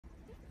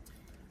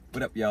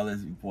What up, y'all?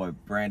 It's your boy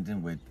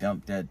Brandon with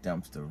Dump That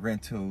Dumpster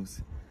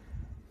Rentals.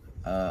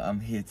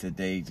 I'm here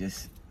today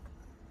just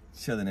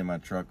chilling in my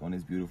truck on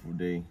this beautiful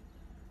day.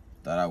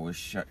 Thought I would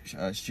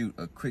shoot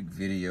a quick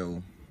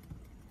video.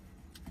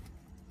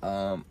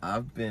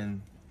 I've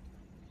been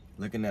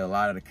looking at a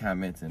lot of the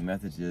comments and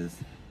messages.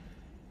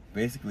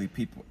 Basically,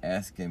 people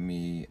asking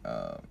me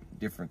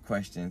different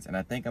questions, and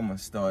I think I'm gonna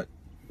start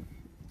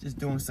just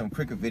doing some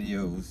quicker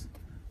videos,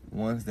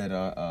 ones that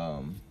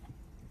are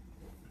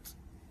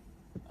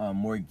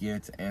more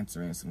geared to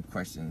answering some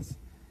questions,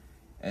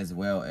 as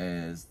well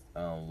as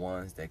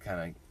ones that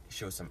kind of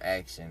show some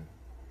action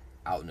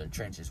out in the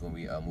trenches when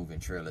we moving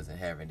trailers and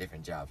having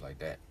different jobs like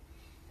that.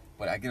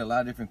 But I get a lot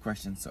of different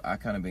questions, so I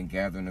kind of been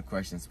gathering the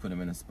questions, put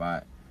them in a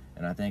spot,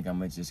 and I think I'm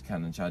gonna just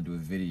kind of try to do a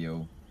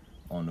video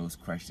on those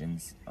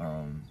questions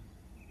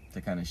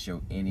to kind of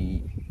show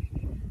any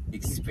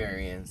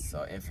experience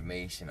or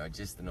information or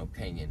just an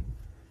opinion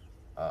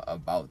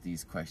about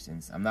these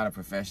questions. I'm not a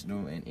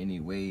professional in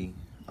any way.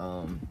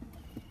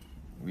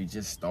 We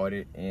just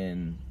started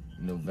in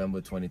November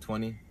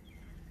 2020,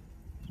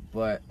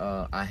 but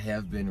I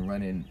have been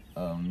running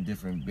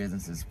different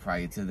businesses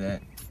prior to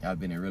that. I've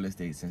been in real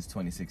estate since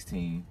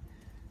 2016,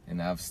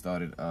 and I've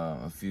started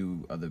a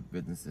few other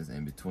businesses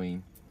in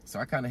between. So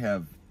I kind of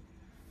have,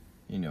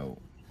 you know,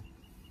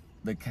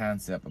 the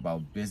concept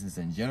about business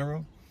in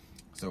general,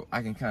 so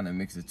I can kind of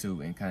mix the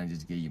two and kind of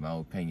just give you my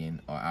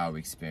opinion or our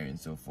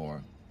experience so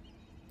far.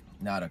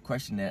 Now, the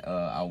question that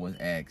I was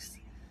asked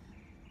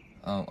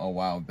a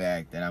while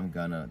back that I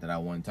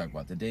want to talk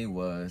about today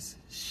was,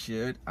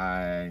 should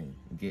I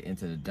get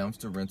into the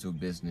dumpster rental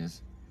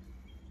business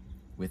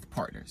with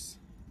partners?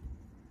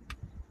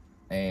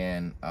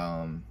 And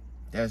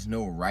there's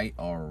no right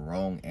or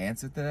wrong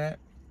answer to that,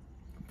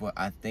 but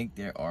I think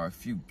there are a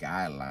few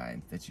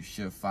guidelines that you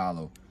should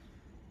follow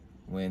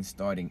when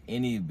starting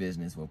any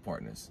business with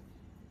partners.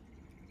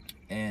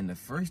 And the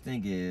first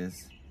thing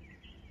is,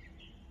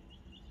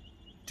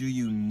 do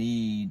you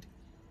need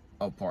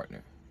a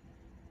partner?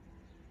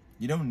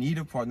 You don't need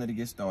a partner to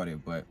get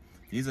started, but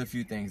these are a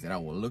few things that I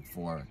will look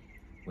for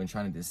when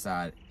trying to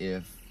decide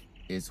if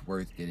it's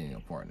worth getting a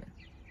partner.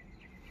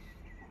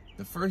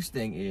 The first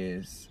thing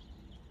is,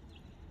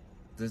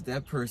 does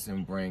that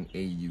person bring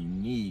a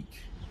unique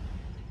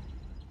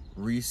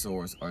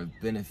resource or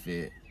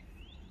benefit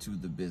to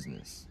the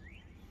business?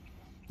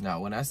 Now,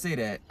 when I say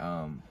that,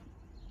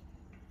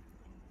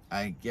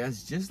 I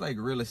guess just like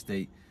real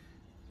estate,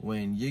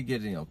 when you're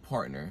getting a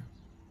partner,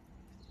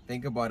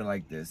 think about it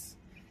like this.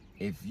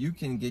 If you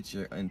can get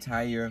your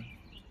entire,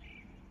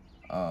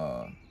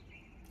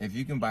 if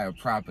you can buy a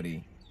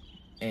property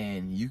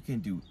and you can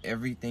do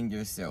everything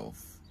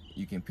yourself,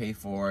 you can pay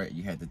for it,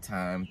 you had the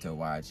time to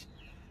watch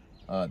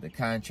the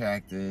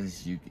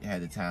contractors, you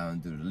had the time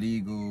to do the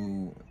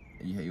legal,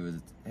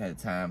 you had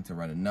time to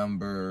run the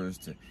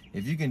numbers.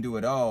 If you can do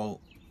it all,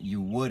 you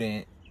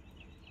wouldn't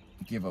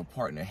give a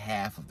partner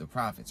half of the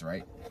profits,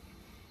 right?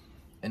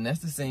 And that's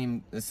the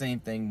same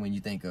thing when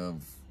you think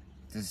of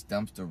this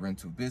dumpster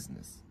rental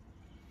business.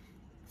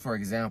 For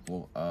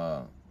example,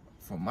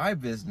 for my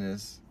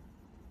business,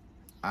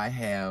 I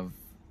have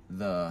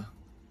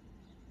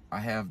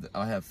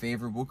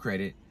favorable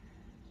credit,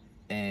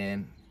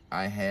 and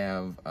I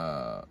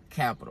have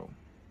capital.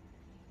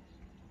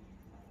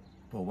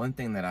 But one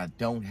thing that I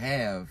don't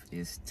have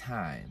is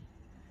time.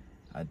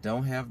 I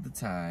don't have the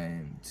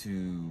time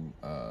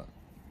to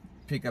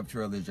pick up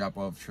trailers, drop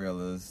off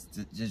trailers,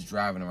 just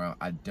driving around.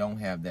 I don't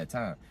have that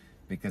time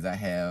because I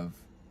have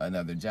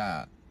another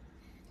job.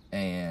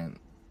 And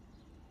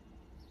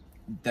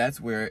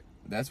that's where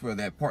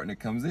that partner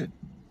comes in,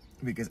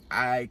 because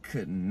I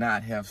could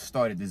not have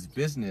started this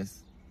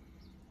business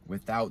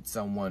without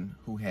someone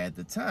who had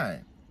the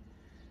time.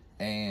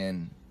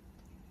 And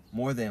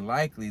more than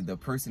likely, the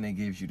person that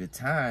gives you the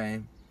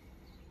time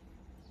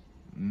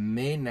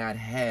may not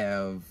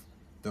have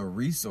the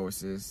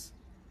resources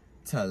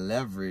to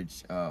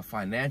leverage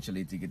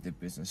financially to get the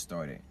business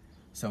started.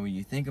 So when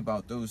you think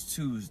about those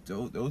two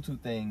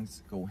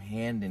things go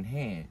hand in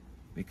hand,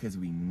 because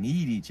we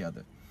need each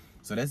other.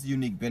 So that's the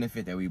unique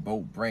benefit that we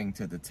both bring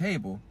to the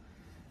table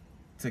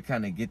to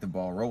kind of get the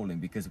ball rolling,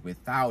 because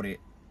without it,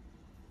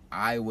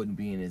 I wouldn't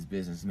be in this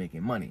business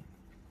making money.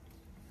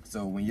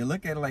 So when you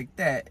look at it like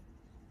that,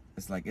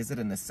 it's like, is it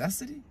a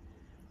necessity,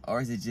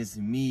 or is it just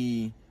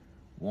me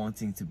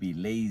wanting to be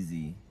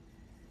lazy?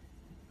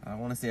 I don't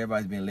want to say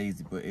everybody's being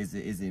lazy, but is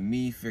it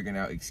me figuring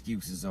out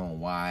excuses on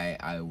why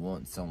I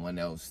want someone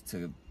else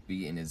to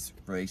be in this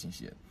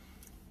relationship?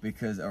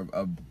 Because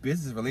a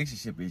business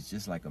relationship is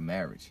just like a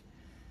marriage.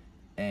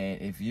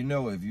 And if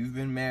you've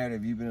been married,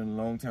 if you've been in a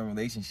long-term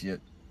relationship,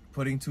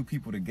 putting two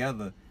people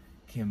together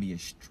can be a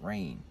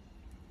strain.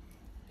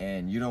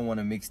 And you don't want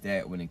to mix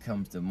that when it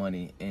comes to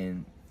money.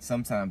 And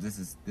sometimes this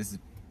is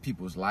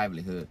people's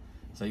livelihood.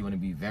 So you want to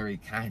be very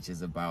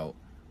conscious about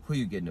who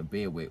you get in the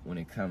bed with when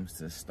it comes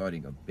to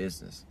starting a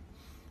business.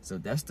 So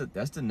that's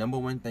the number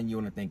one thing you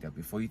want to think of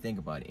before you think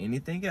about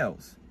anything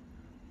else.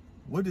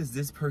 What does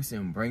this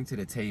person bring to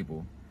the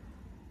table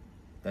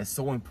that's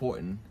so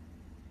important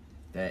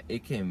that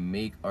it can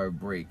make or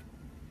break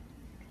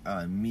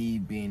me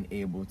being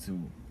able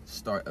to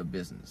start a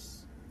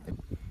business.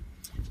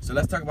 So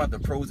let's talk about the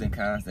pros and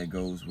cons that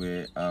goes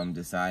with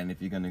deciding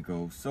if you're gonna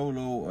go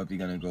solo or if you're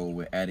gonna go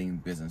with adding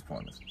business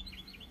partners.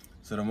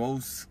 So the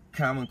most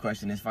common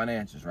question is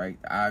financials,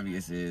 right? The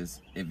obvious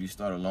is if you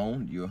start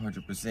alone, you're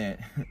 100%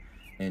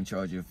 in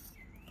charge of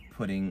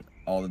putting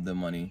all of the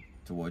money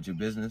towards your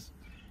business,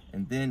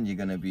 and then you're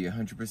gonna be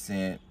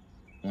 100%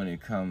 when it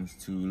comes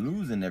to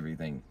losing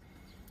everything.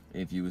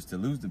 If you was to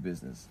lose the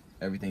business,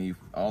 everything you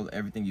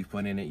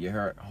put in it,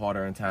 your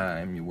hard-earned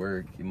time, your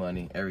work, your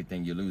money,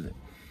 everything, you lose it.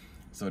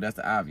 So that's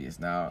the obvious.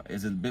 Now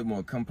it's a bit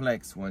more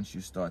complex once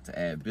you start to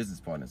add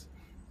business partners,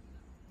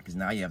 because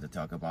now you have to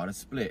talk about a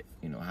split.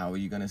 You know, how are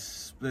you going to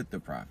split the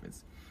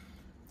profits?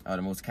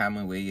 The most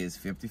common way is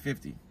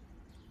 50-50.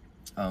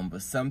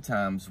 But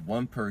sometimes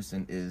one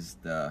person is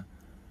the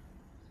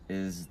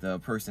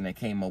person that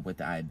came up with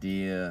the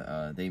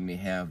idea. They may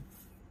have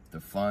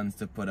the funds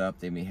to put up,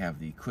 they may have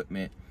the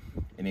equipment,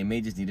 and they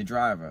may just need a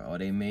driver, or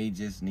they may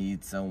just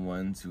need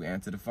someone to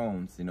answer the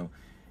phones. You know,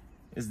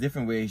 there's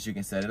different ways you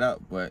can set it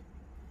up, but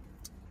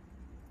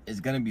it's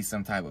going to be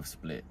some type of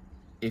split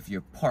if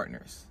you're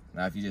partners.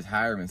 Now, if you're just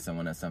hiring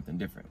someone, that's something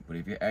different. But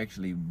if you're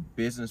actually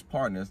business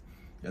partners,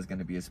 there's going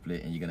to be a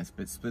split, and you're going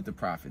to split the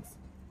profits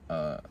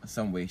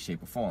some way,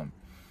 shape, or form.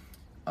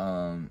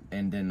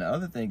 And then the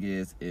other thing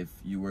is, if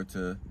you were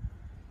to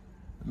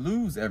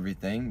lose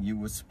everything, you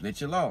would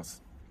split your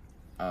loss.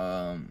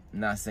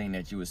 Not saying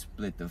that you would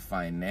split the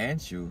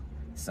financial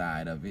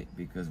side of it,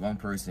 because one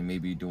person may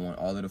be doing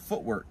all of the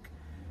footwork,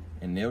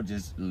 and they'll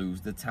just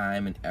lose the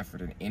time and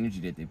effort and energy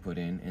that they put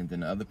in, and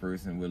then the other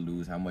person will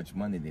lose how much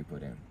money they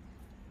put in.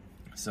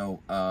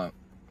 So,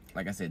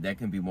 like I said, that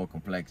can be more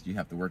complex. You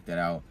have to work that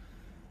out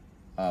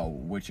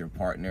with your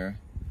partner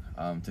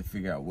to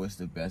figure out what's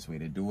the best way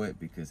to do it,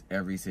 because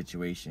every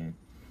situation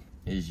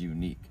is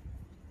unique.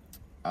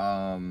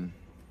 So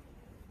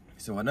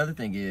another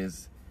thing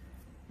is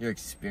your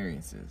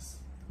experiences.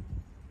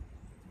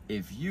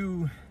 If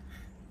you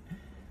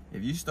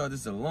start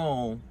this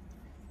alone,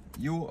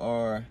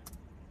 you're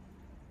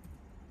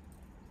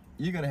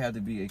gonna have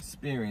to be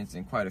experienced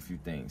in quite a few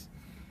things.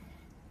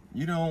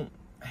 You don't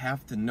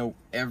have to know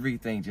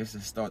everything just to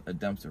start a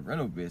dumpster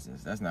rental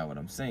business. That's not what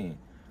I'm saying.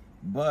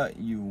 But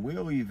you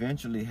will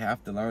eventually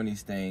have to learn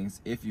these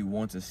things if you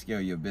want to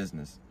scale your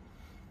business.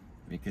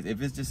 Because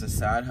if it's just a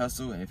side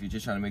hustle, and if you're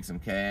just trying to make some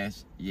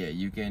cash, yeah,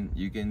 you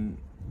can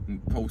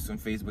post some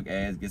Facebook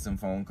ads, get some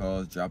phone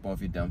calls, drop off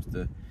your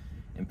dumpster,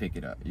 and pick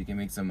it up. You can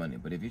make some money.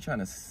 But if you're trying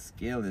to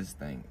scale this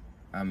thing,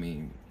 I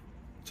mean,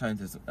 trying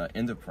to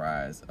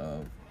enterprise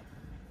of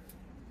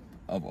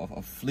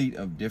a fleet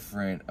of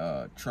different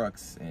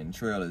trucks and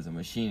trailers and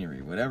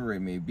machinery, whatever it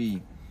may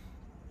be,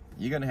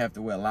 you're gonna have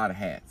to wear a lot of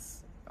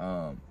hats.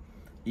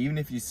 Even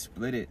if you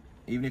split it,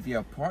 even if you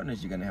have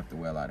partners, you're gonna have to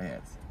wear a lot of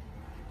hats.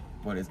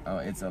 But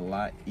it's a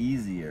lot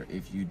easier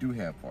if you do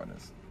have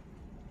partners.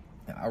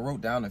 And I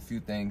wrote down a few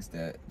things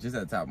that just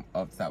off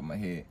the top of my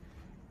head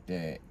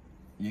that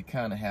you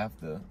kind of have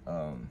to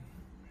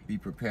be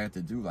prepared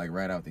to do, like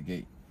right out the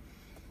gate.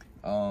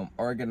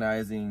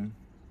 Organizing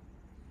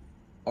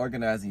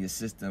your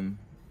system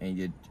and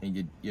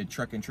your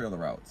truck and trailer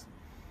routes.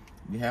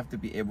 You have to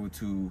be able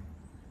to,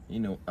 you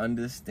know,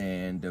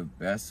 understand the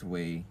best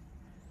way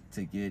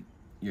to get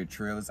your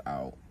trailers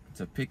out,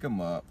 to pick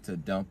them up, to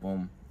dump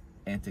them,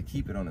 and to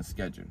keep it on a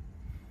schedule.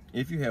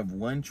 If you have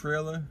one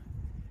trailer,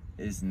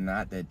 it's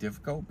not that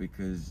difficult,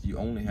 because you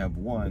only have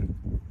one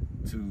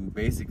to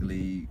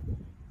basically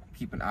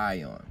keep an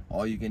eye on.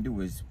 All you can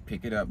do is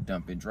pick it up,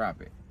 dump it,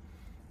 drop it.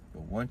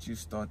 But once you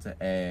start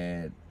to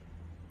add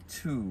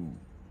 2,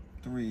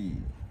 3,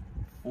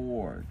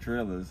 4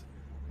 trailers,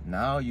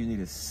 now you need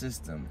a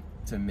system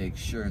to make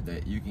sure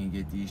that you can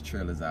get these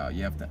trailers out.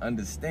 You have to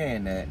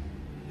understand that,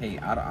 hey,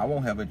 I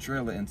won't have a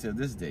trailer until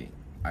this date.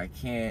 I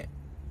can't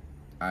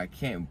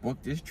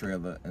book this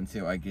trailer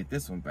until I get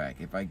this one back.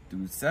 If I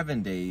do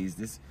 7 days,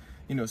 this,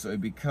 you know, so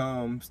it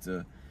becomes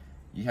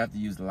you have to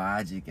use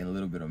logic and a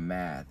little bit of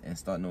math and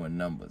start knowing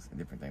numbers and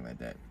different things like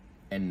that.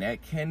 And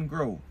that can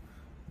grow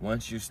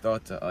once you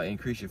start to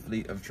increase your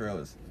fleet of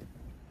trailers.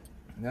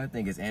 Another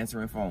thing is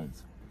answering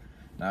phones.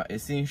 Now,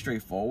 it seems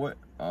straightforward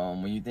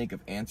when you think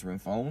of answering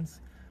phones,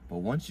 but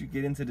once you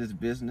get into this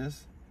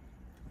business,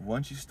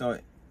 once you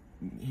start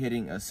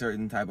hitting a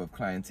certain type of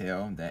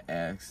clientele that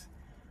asks,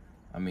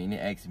 they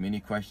ask many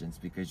questions,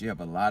 because you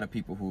have a lot of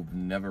people who've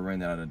never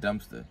rented out a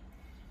dumpster,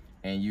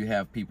 and you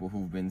have people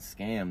who've been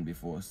scammed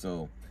before,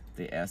 so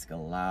they ask a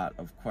lot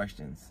of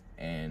questions,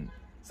 and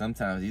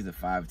sometimes these are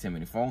 5-10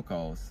 minute phone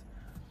calls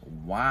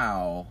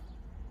while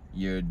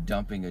you're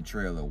dumping a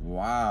trailer,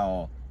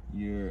 while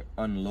you're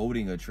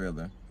unloading a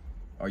trailer,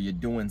 or you're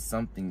doing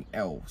something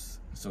else.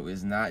 So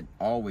it's not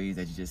always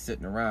that you're just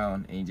sitting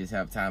around and you just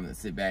have time to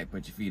sit back,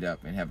 put your feet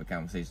up, and have a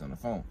conversation on the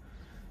phone.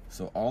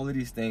 So all of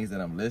these things that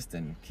I'm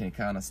listing can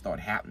kind of start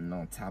happening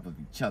on top of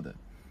each other.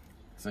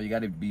 So you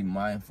got to be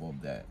mindful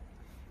of that.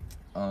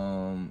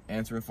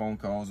 Answering phone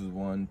calls is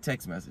one.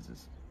 Text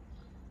messages.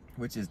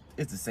 which is,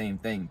 it's the same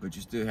thing, but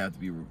you still have to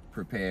be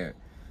prepared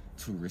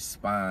to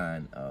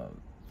respond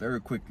very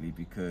quickly,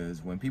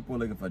 because when people are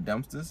looking for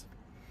dumpsters,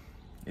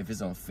 if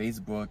it's on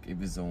Facebook,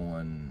 if it's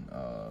on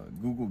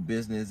Google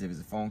Business, if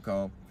it's a phone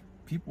call,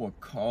 people are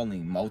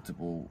calling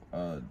multiple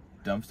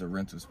dumpster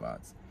rental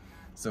spots.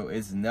 So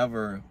it's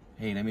never,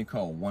 hey, let me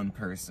call one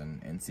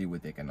person and see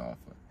what they can offer.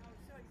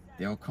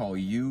 They'll call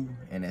you,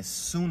 and as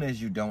soon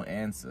as you don't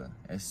answer,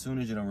 as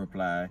soon as you don't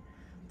reply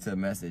to a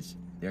message,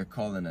 they're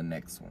calling the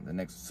next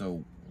one.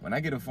 So when I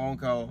get a phone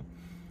call,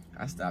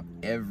 I stop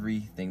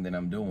everything that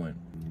I'm doing.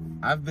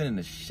 I've been in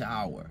the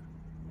shower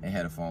and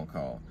had a phone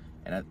call,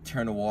 and I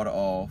turn the water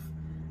off,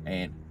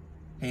 and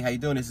hey, how you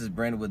doing? This is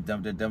Brandon with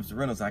Dumpster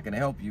Rentals. How can I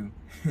help you?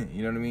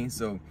 You know what I mean?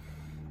 So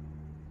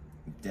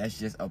that's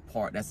just a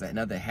part. That's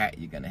another hat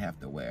you're gonna have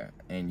to wear,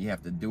 and you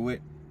have to do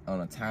it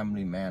on a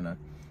timely manner,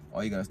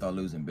 or you're gonna start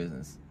losing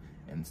business.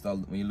 And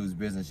when you lose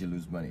business, you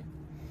lose money.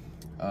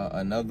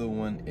 Another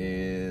one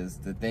is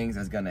the things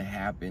that's gonna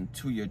happen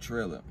to your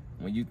trailer.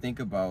 When you think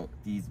about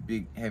these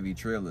big, heavy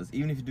trailers,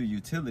 even if you do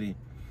utility,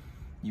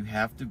 you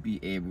have to be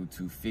able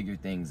to figure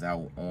things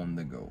out on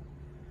the go.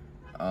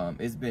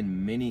 It's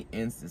been many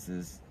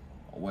instances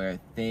where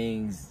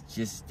things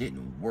just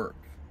didn't work,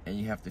 and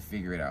you have to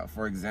figure it out.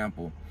 For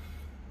example,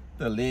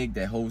 the leg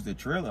that holds the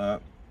trailer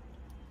up,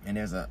 and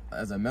there's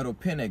a metal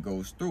pin that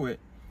goes through it,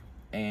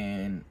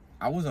 and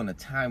I was on a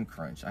time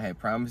crunch. I had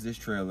promised this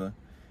trailer,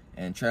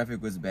 and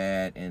traffic was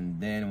bad,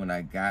 and then when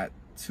I got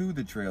to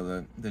the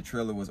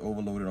trailer was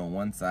overloaded on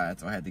one side,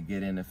 so I had to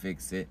get in to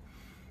fix it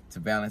to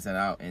balance it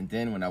out. And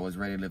then when I was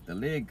ready to lift the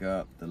leg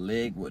up, the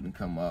leg wouldn't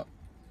come up,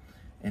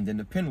 and then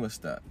the pin was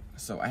stuck.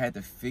 So I had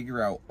to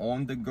figure out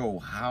on the go,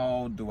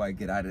 how do I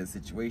get out of the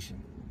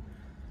situation?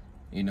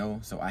 You know,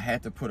 so I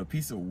had to put a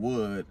piece of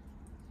wood,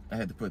 I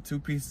had to put 2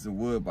 pieces of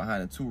wood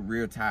behind the 2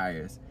 rear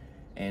tires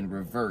and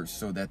reverse,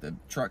 so that the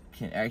truck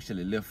can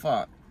actually lift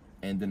up,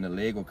 and then the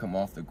leg will come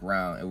off the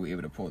ground and we're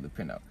able to pull the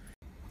pin out.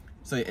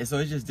 So it's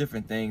just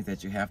different things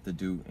that you have to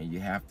do, and you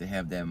have to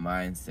have that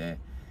mindset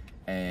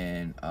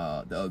and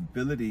the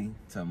ability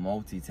to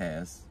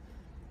multitask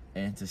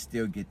and to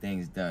still get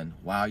things done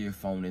while your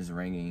phone is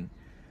ringing,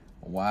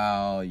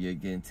 while you're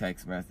getting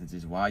text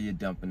messages, while you're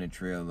dumping the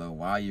trailer,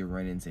 while you're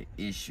running into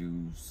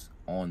issues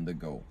on the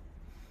go.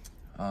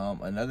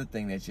 Another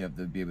thing that you have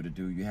to be able to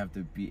do, you have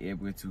to be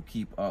able to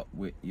keep up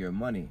with your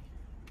money,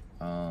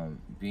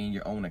 being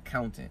your own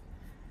accountant.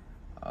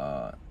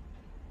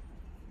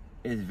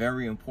 It's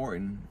very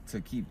important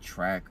to keep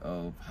track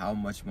of how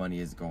much money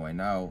is going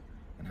out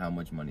and how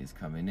much money is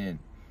coming in,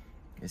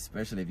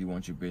 especially if you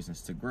want your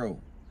business to grow.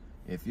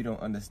 If you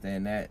don't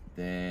understand that,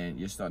 then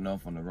you're starting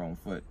off on the wrong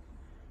foot.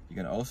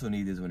 You're gonna also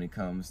need this when it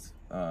comes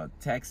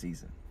tax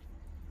season.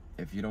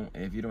 If you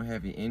don't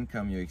have your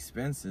income, your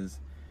expenses,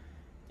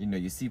 you know,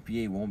 your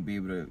CPA won't be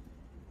able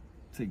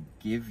to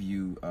give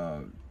you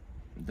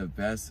the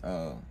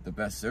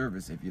best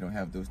service if you don't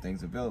have those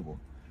things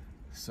available.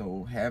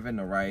 So having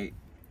the right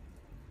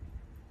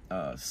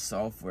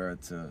software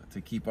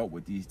to keep up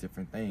with these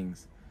different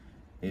things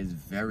is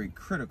very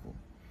critical,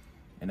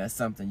 and that's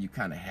something you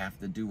kind of have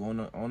to do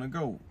on a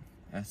go.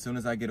 As soon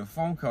as I get a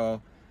phone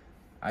call,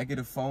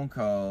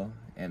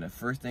 and the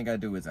first thing I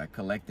do is I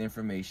collect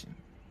information.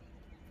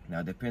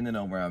 Now, depending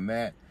on where I'm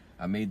at,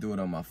 I may do it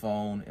on my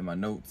phone, in my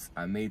notes.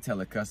 I may tell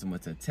a customer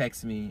to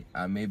text me.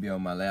 I may be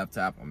on my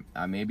laptop.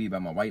 I may be by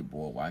my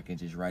whiteboard where I can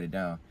just write it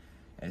down.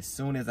 As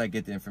soon as I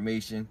get the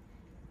information,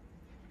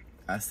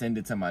 I send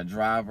it to my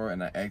driver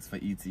and I ask for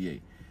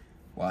ETA.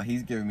 While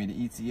he's giving me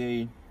the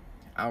ETA,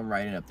 I'm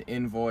writing up the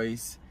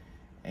invoice,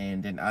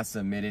 and then I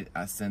submit it.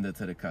 I send it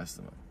to the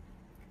customer.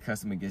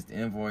 Customer gets the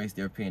invoice,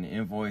 they're paying the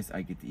invoice,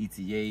 I get the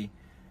ETA,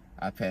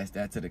 I pass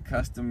that to the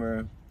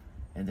customer,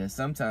 and then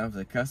sometimes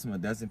the customer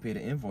doesn't pay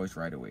the invoice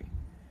right away.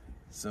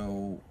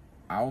 So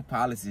our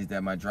policy is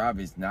that my driver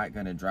is not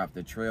gonna drop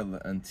the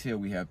trailer until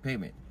we have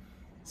payment.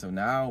 So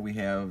now we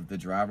have the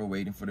driver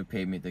waiting for the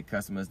payment, the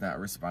customer's not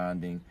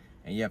responding,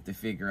 and you have to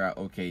figure out,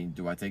 okay,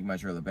 do I take my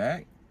trailer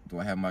back? Do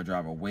I have my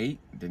driver wait?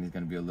 Then it's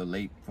gonna be a little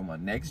late for my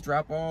next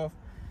drop off.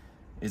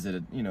 Is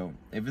it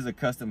if it's a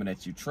customer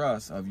that you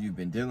trust or you've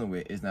been dealing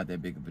with, it's not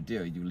that big of a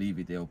deal. You leave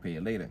it, they'll pay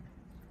it later.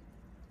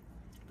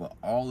 But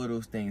all of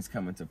those things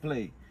come into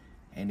play.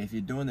 And if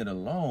you're doing it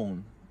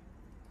alone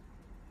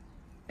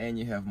and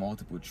you have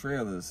multiple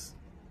trailers,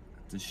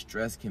 the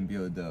stress can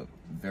build up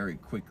very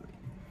quickly.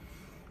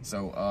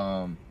 So,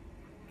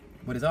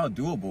 but it's all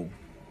doable.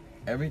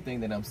 Everything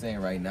that I'm saying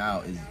right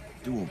now is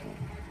doable,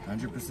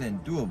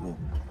 100% doable.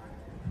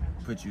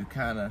 But you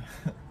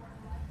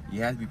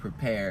you have to be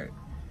prepared.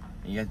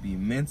 And you have to be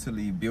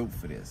mentally built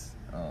for this.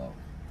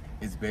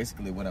 It's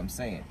basically what I'm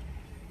saying.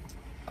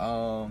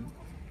 And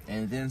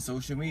then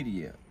social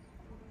media.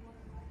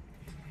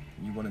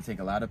 You want to take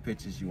a lot of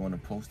pictures. You want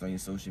to post on your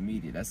social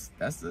media.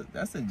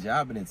 That's a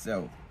job in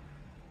itself.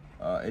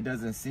 It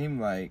doesn't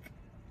seem like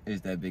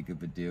it's that big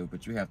of a deal,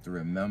 but you have to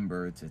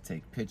remember to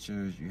take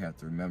pictures. You have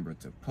to remember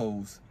to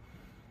post.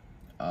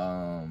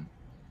 You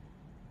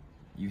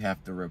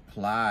have to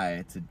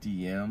reply to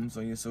DMs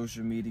on your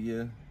social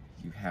media.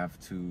 you have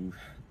to, you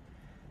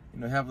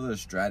know, have a little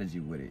strategy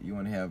with it. You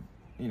want to have,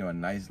 you know, a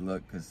nice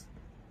look, because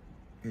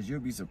you'll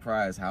be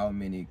surprised how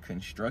many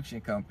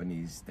construction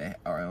companies that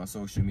are on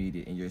social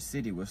media in your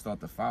city will start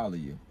to follow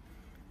you.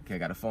 Okay, I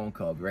got a phone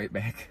call. Be right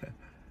back.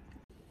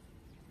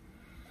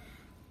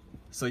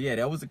 So yeah,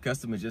 that was a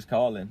customer just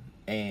calling,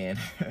 and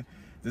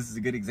this is a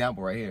good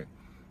example right here.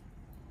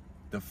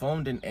 The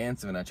phone didn't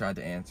answer and I tried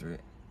to answer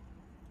it.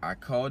 I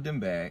called him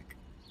back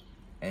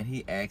and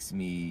he asked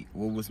me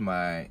what was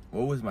my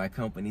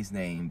company's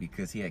name,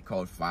 because he had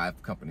called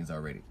 5 companies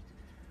already.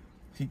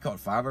 He called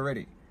 5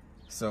 already.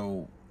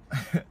 So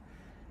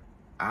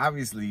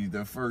obviously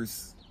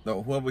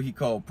whoever he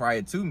called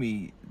prior to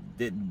me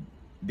didn't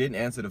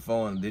answer the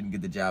phone, didn't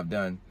get the job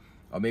done,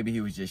 or maybe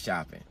he was just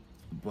shopping.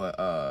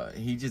 But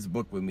he just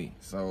booked with me.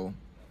 So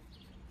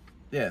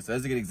yeah, so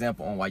that's a good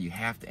example on why you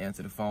have to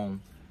answer the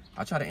phone.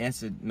 I try to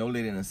answer no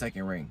later than the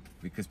second ring,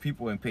 because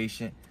people are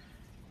impatient.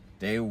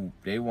 They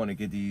want to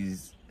get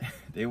these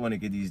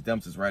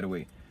dumpsters right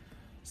away.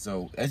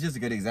 So that's just a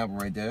good example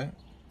right there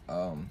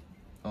on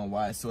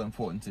why it's so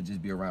important to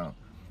just be around.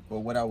 But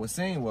what I was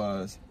saying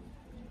was,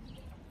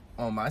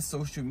 on my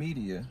social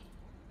media,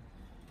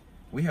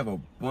 we have a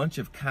bunch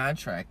of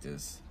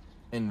contractors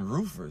and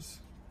roofers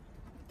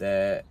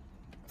that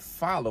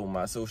follow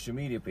my social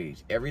media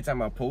page. Every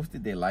time I post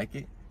it, they like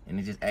it, and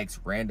they just ask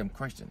random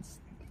questions.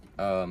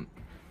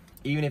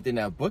 Even if they're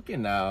not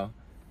booking now,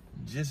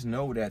 just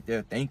know that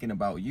they're thinking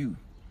about you.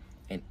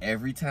 And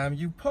every time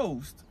you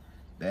post,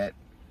 that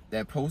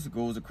post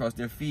goes across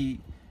their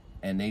feed,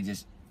 and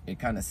it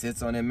kind of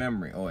sits on their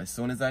memory. Oh, as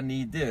soon as I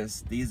need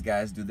this, these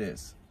guys do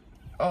this.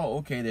 Oh,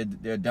 okay,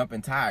 they're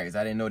dumping tires.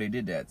 I didn't know they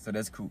did that, so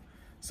that's cool.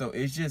 So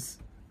it's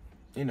just,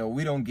 you know,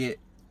 we don't get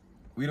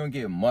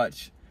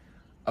much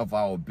of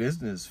our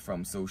business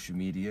from social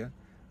media,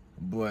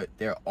 but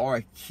there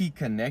are key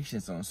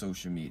connections on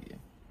social media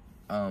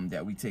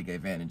that we take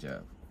advantage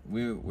of.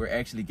 We're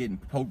actually getting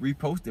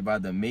reposted by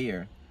the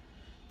mayor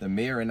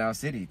in our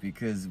city,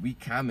 because we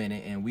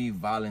commented and we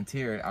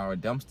volunteered our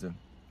dumpster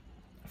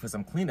for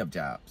some cleanup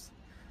jobs.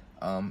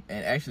 And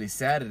actually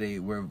Saturday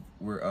we're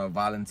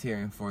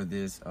volunteering for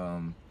this.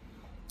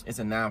 It's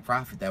a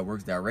nonprofit that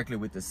works directly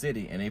with the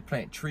city, and they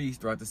plant trees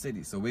throughout the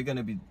city. So we're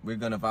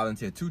gonna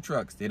volunteer 2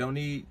 trucks. They don't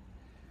need,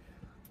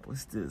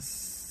 what's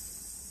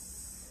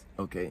this?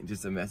 Okay,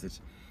 just a message.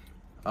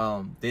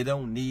 They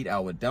don't need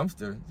our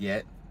dumpster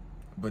yet,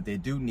 but they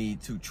do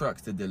need 2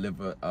 trucks to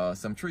deliver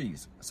some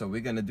trees. So we're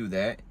gonna do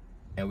that,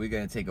 and we're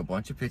gonna take a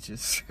bunch of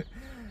pictures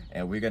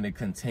and we're gonna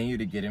continue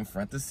to get in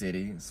front of the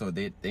city, so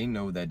that they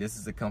know that this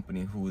is a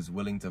company who is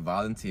willing to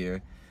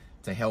volunteer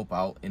to help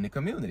out in the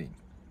community.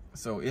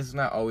 So it's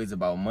not always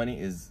about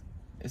money.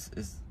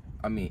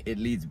 I mean, it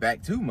leads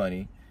back to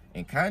money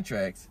and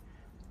contracts,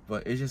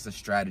 but it's just a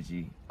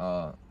strategy,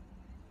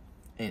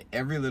 and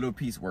every little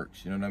piece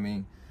works, you know what I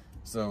mean?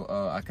 So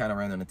I kind of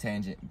ran on a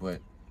tangent,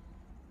 but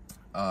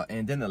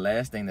and then the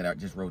last thing that I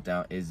just wrote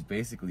down is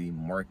basically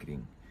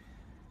marketing.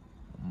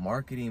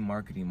 Marketing.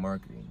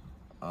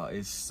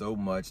 It's so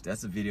much.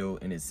 That's a video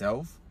in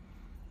itself,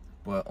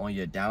 but on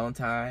your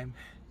downtime,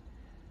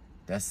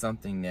 that's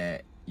something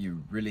that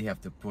you really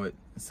have to put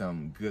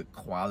some good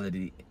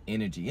quality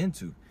energy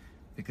into,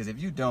 because if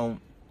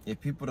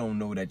people don't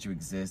know that you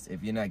exist,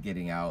 if you're not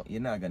getting out,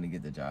 you're not going to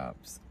get the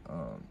jobs.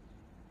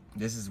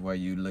 This is where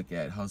you look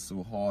at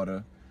hustle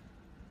harder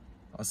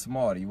or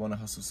smarter. You want to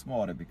hustle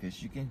smarter,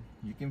 because you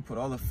can put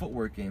all the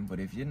footwork in, but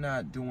if you're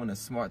not doing the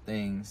smart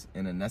things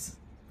and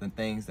the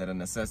things that are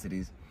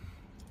necessities,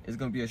 it's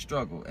going to be a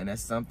struggle, and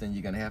that's something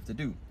you're going to have to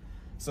do.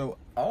 So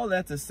all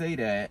that to say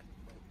that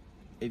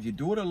if you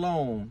do it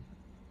alone,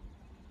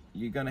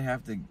 you're going to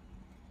have to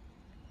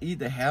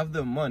either have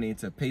the money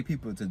to pay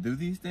people to do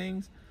these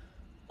things,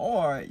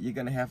 or you're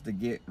going to have to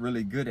get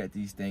really good at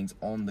these things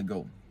on the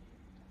go.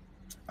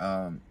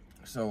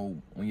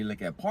 So when you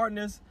look at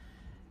partners,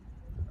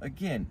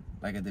 again,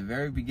 like at the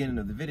very beginning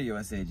of the video,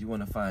 I said you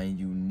want to find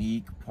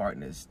unique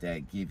partners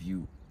that give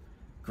you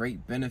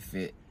great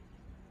benefit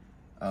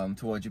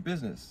towards your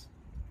business,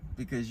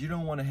 because you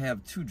don't want to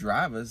have 2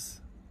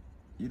 drivers.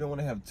 You don't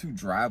want to have 2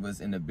 drivers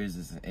in the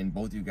business and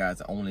both you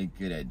guys are only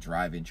good at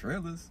driving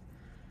trailers.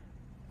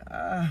 You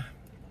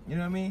know what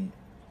I mean?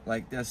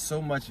 Like, there's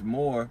so much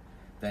more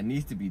that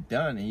needs to be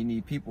done, and you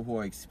need people who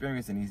are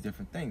experiencing these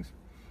different things.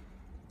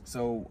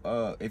 So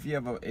if you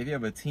have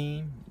a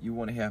team, you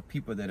want to have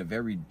people that are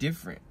very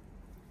different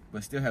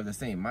but still have the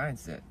same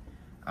mindset.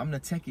 I'm the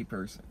techie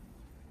person.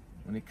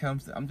 When it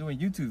comes to, I'm doing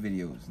YouTube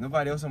videos.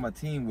 Nobody else on my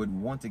team would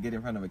want to get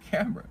in front of a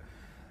camera.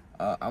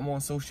 I'm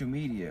on social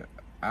media.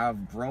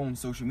 I've grown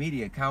social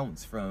media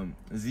accounts from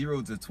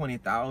 0 to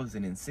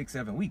 20,000 in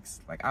 6-7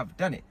 weeks. Like, I've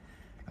done it.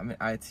 I'm in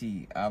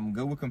IT. I'm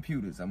good with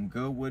computers. I'm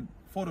good with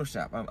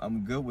Photoshop.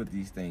 I'm good with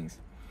these things.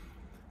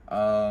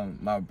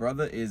 My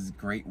brother is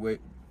great with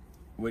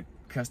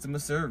customer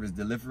service,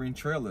 delivering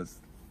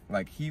trailers.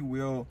 Like, he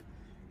will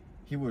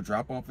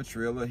drop off a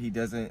trailer. He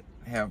doesn't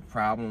have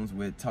problems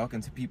with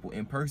talking to people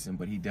in person,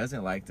 but he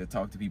doesn't like to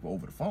talk to people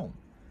over the phone.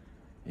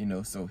 You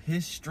know, so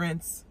his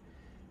strengths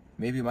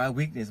maybe my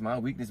weakness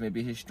may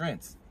be his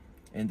strengths.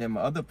 And then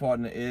my other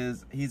partner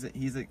is he's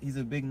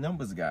a big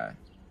numbers guy.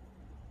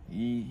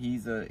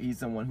 He's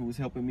someone who's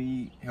helping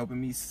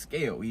me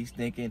scale. He's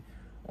thinking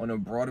on a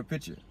broader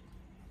picture.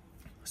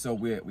 So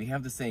we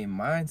have the same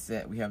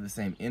mindset, we have the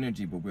same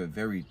energy, but we're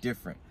very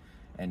different.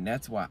 And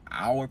that's why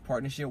our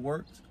partnership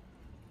works.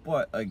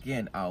 But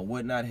again, I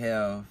would not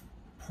have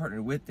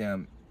partnered with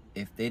them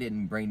if they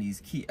didn't bring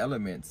these key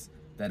elements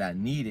that I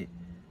needed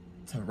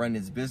to run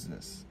this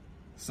business.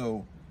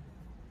 So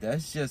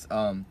that's just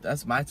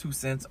that's my 2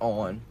 cents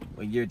on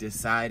when you're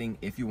deciding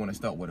if you want to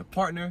start with a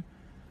partner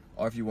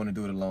or if you want to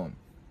do it alone.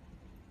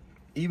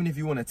 Even if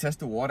you want to test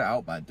the water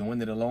out by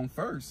doing it alone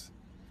first.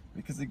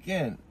 Because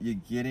again, you're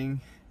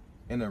getting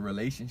in a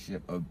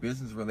relationship, a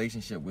business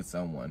relationship with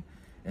someone,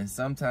 and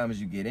sometimes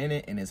you get in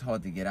it and it's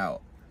hard to get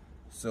out.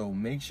 So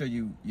make sure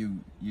you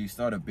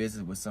start a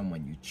business with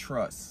someone you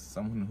trust,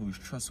 someone who's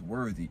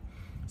trustworthy,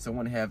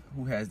 someone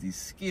who has these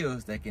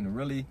skills that can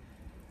really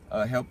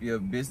help your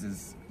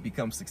business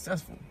become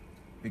successful.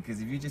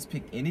 Because if you just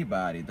pick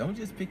anybody, don't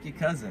just pick your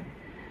cousin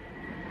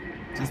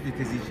just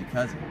because he's your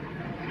cousin.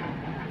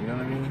 You know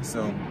what I mean?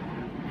 So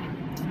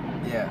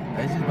yeah,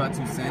 that's just my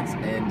 2 cents,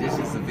 and this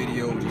is a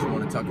video just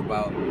want to talk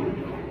about.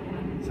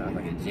 Sounds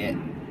like a jet,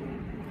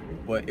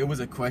 but it was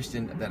a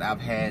question that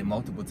I've had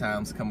multiple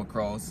times come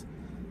across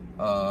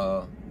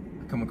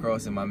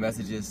in my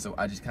messages, so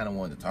I just kind of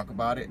wanted to talk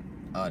about it.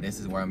 This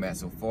is where I'm at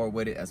so far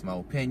with it. That's my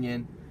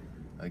opinion.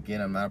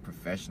 Again, I'm not a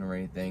professional or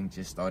anything,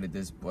 just started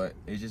this, but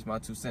it's just my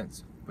 2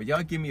 cents. But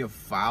y'all give me a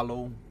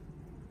follow,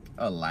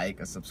 a like,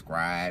 a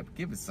subscribe,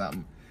 give it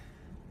something.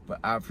 But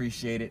I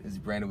appreciate it. This is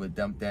Brandon with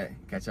Dump That.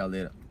 Catch y'all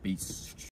later. Peace.